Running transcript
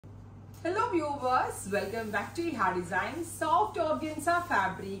Hello viewers, welcome back to Hair Design. Soft organza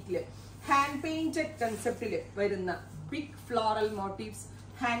fabric hand painted concept varuna big floral motifs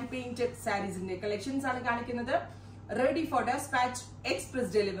hand painted sarees in collections aanu kanikkunnathu. Ready for dispatch, express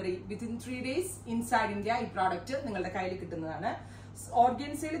delivery within 3 days inside India. This product ningalde kayil kittunnadana.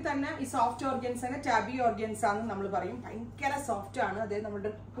 Organza il thanne ee soft organza ne tabby organza aanu nammal parayum bhayankara soft aanu ade nammude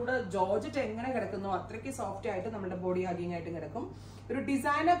kuda georgette engane kedakkunno athrakku soft aayittu nammude body hugging aayittu kedakkum. ഒരു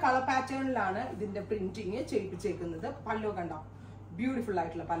designer colour പാറ്റേണിലാണ് ഇതിന്റെ printing ചെയ്യിപ്പിച്ചേക്കുന്നത്. പല്ലോ കണ്ടോ, beautiful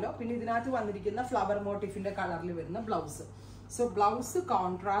ആയിട്ടുള്ള പല്ലോ. പിന്നെ ഇതിനകത്ത് വന്നിരിക്കുന്ന flower മോട്ടീഫിന്റെ കളറിൽ വരുന്ന blouse. So blouse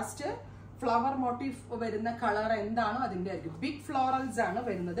contrast flower motif വരുന്ന കളർ എന്താണോ അതിന്റെ ആയിരിക്കും. ബിഗ് ഫ്ലോറൽസ് ആണ്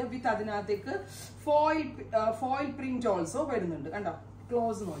വരുന്നത് വിത്ത് അതിനകത്തേക്ക് ഫോയിൽ പ്രിന്റ് ഓൾസോ വരുന്നുണ്ട്. കണ്ടോ,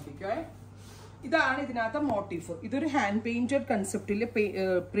 ക്ലോസ് നോക്കിക്കോ. ഇതാണ് ഇതിനകത്ത് മോട്ടീഫ്. ഇതൊരു ഹാൻഡ് പെയിന്റഡ് കൺസെപ്റ്റിൽ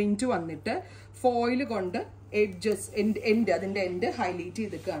പ്രിന്റ് വന്നിട്ട് ഫോയിൽ കൊണ്ട് എഡ്ജസ് അതിന്റെ എൻഡ് ഹൈലൈറ്റ്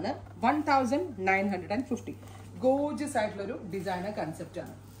ചെയ്തിട്ടാണ്. 1950 ഗോർജിയസ് ആയിട്ടുള്ള ഒരു ഡിസൈനർ കൺസെപ്റ്റ്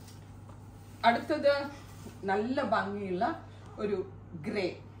ആണ്. അടുത്തത് നല്ല ഭംഗിയുള്ള ഒരു ഗ്രേ,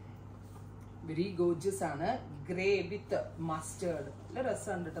 വെരി ഗോർജിയസ് ആണ്. ഗ്രേ വിത്ത് മസ്റ്റേർഡ്, നല്ല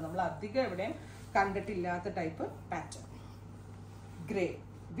രസമുണ്ട് കേട്ടോ. നമ്മൾ അധികം എവിടെയും കണ്ടിട്ടില്ലാത്ത ടൈപ്പ് പാറ്റേൺ. ഗ്രേ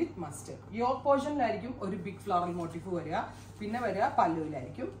വിത്ത് മസ്റ്റേർഡ്. യോക്ക് പോർഷനിലായിരിക്കും ഒരു ബിഗ് ഫ്ലോറൽ മോട്ടീഫ് വരിക. പിന്നെ വരിക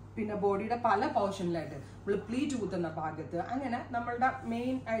പല്ലുവിലായിരിക്കും. പിന്നെ ബോഡിയുടെ പല പോർഷനിലായിട്ട് നമ്മൾ പ്ലീറ്റ് കുത്തുന്ന ഭാഗത്ത്, അങ്ങനെ നമ്മളുടെ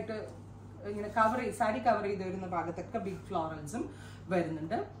മെയിൻ ആയിട്ട് ഇങ്ങനെ സാരി കവർ ചെയ്ത് വരുന്ന ഭാഗത്തൊക്കെ ബിഗ് ഫ്ലോറൽസും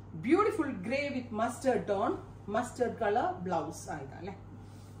വരുന്നുണ്ട്. ബ്യൂട്ടിഫുൾ ഗ്രേ വിത്ത് mustard tone, mustard colour blouse ആയിട്ടാ അല്ലെ.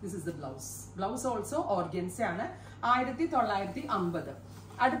 This is the blouse. Blouse also organza ആണ്. 1950.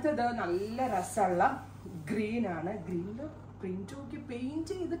 അടുത്തത് നല്ല രസമുള്ള ഗ്രീൻ ആണ്. ഗ്രീനില് പ്രിന്റ് നോക്കി പെയിന്റ്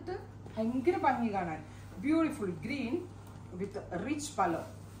ചെയ്തിട്ട് ഭയങ്കര ഭംഗി കാണാൻ. ബ്യൂട്ടിഫുൾ ഗ്രീൻ വിത്ത് rich പലോ,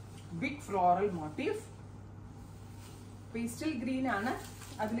 big floral motif. Pastel green ആണ്,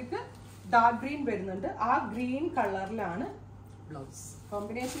 അതിലേക്ക് ഡാർക്ക് ഗ്രീൻ വരുന്നുണ്ട്. ആ ഗ്രീൻ കളറിലാണ് ബ്ലൗസ്.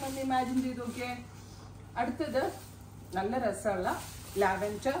 കോമ്പിനേഷൻ ഒന്ന് ഇമാജിൻ ചെയ്ത് നോക്കിയേ. അടുത്തത് നല്ല രസമുള്ള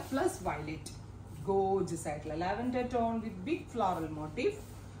ലാവൻഡർ പ്ലസ് വയലറ്റ്, ഗോർജിയസ് ആയിട്ടുള്ള ലാവൻഡർ ടോൺ വിത്ത് big floral motif,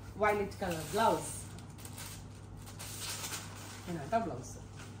 violet colour blouse. Blouse.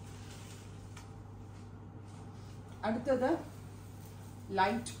 അടുത്തത്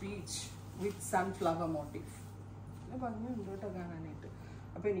ലൈറ്റ് പീച്ച് വിത്ത് സൺഫ്ലവർ മോട്ടീഫ്. ഭംഗിയുണ്ട് കേട്ടോ കാണാനായിട്ട്.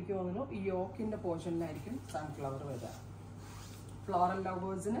 അപ്പൊ എനിക്ക് തോന്നുന്നു ഈ യോക്കിന്റെ പോർഷനിലായിരിക്കും സൺഫ്ലവർ വരിക. ഫ്ലോറൽ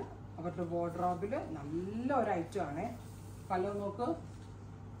ലവേഴ്സിന് അവരുടെ വാർഡ്രോബില് നല്ല ഒരു ഐറ്റം ആണ്. പല നോക്ക്,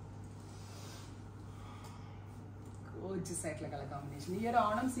 ഗോർജിയസ് ആയിട്ടുള്ള കളർ കോമ്പിനേഷൻ. ഈ ഒരു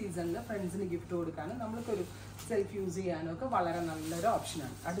ഓണം സീസണിൽ ഫ്രണ്ട്സിന് ഗിഫ്റ്റ് കൊടുക്കാനും നമ്മൾക്കൊരു സെൽഫ് യൂസ് ചെയ്യാനും ഒക്കെ വളരെ നല്ലൊരു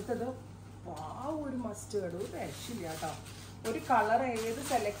ഓപ്ഷനാണ്. അടുത്തത് ഒരു മസ്റ്റേർഡ്, ഒരു രക്ഷയില്ല കേട്ടോ. ഒരു കളർ ഏത്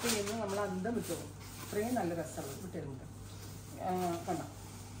സെലക്ട് ചെയ്യുന്നത് നമ്മൾ അന്തം വിട്ടുപോകും. അത്രയും നല്ല രസമുള്ളത് വിട്ടിരുന്നത്. കണ്ടോ,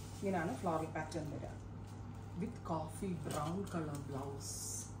 ഇങ്ങനെയാണ് ഫ്ലോറൽ പാറ്റേൺ വരിക വിത്ത് കോഫി ബ്രൗൺ കളർ ബ്ലൗസ്.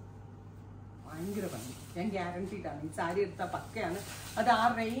 ഭയങ്കര ഭംഗി. ഞാൻ ഗ്യാരണ്ടീഡാണ് ഈ സാരി എടുത്താൽ പക്കയാണ്. അത് ആ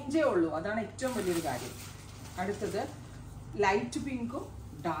റേഞ്ചേ ഉള്ളൂ, അതാണ് ഏറ്റവും വലിയൊരു കാര്യം. അടുത്തത് ലൈറ്റ് പിങ്കും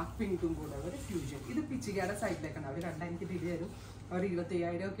ഡാർക്ക് പിങ്കും കൂടെ ഒരു ഫ്യൂഷൻ. ഇത് പിച്ചികയുടെ സൈഡിലേക്കാണ്. അവർ കണ്ടാൽ എനിക്ക് തിരി തരും. അവർ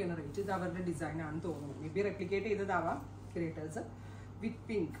 25,000 ഒക്കെയാണ് റേറ്റ്. ഇത് അവരുടെ ഡിസൈൻ ആണെന്ന് തോന്നുന്നു. May be replicate ചെയ്തതാവാം creators. With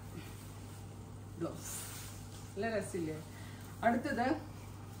pink blouse, നല്ല രസമില്ലേ. അടുത്തത്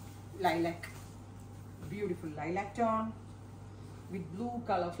ലൈലാക്ക്, ബ്യൂട്ടിഫുൾ ലൈലാക്ക് ടോൺ വിത്ത് ബ്ലൂ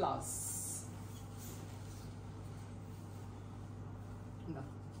കളർ ഫ്ലവേഴ്സ്.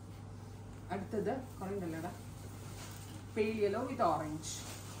 അടുത്തത് കുറെ ഉണ്ടല്ലോടാ. pale yellow with orange,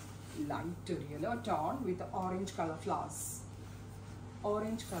 lighter yellow tone with orange color flowers,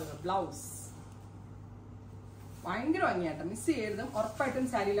 orange color blouse. ഭയങ്കര ഭംഗിയായിട്ട് മിസ് ചെയ്യരുതും. ഉറപ്പായിട്ടും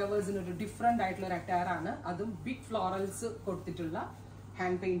സാരി ലവേഴ്സിന് ഒരു ഡിഫറെന്റ് ആയിട്ടുള്ള ഒരു അറ്റയർ ആണ്. അതും ബിഗ് ഫ്ലോറൽസ് കൊടുത്തിട്ടുള്ള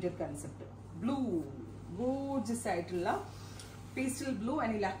hand painted concept. Blue, gorgeous ആയിട്ടുള്ള pastel blue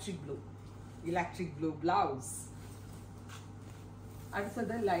and electric blue blouse.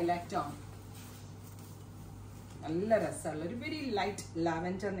 അടുത്തത് ലൈലാക്ക് ടോൺ, നല്ല രസമുള്ള ഒരു വെരി ലൈറ്റ്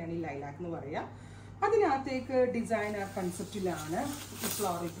ലാവൻഡർ എന്നാണ് ഈ ലൈലാക്ക് എന്ന് പറയുക. അതിനകത്തേക്ക് ഡിസൈനർ കൺസെപ്റ്റിലാണ് ഈ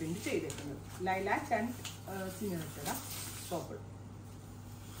ഫ്ലോറൽ പ്രിന്റ് ചെയ്തിരിക്കുന്നത്. Lilac and purple.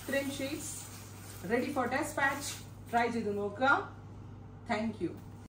 ഇത്രയും shades ready for dispatch. Try ചെയ്ത് നോക്കുക. Thank you.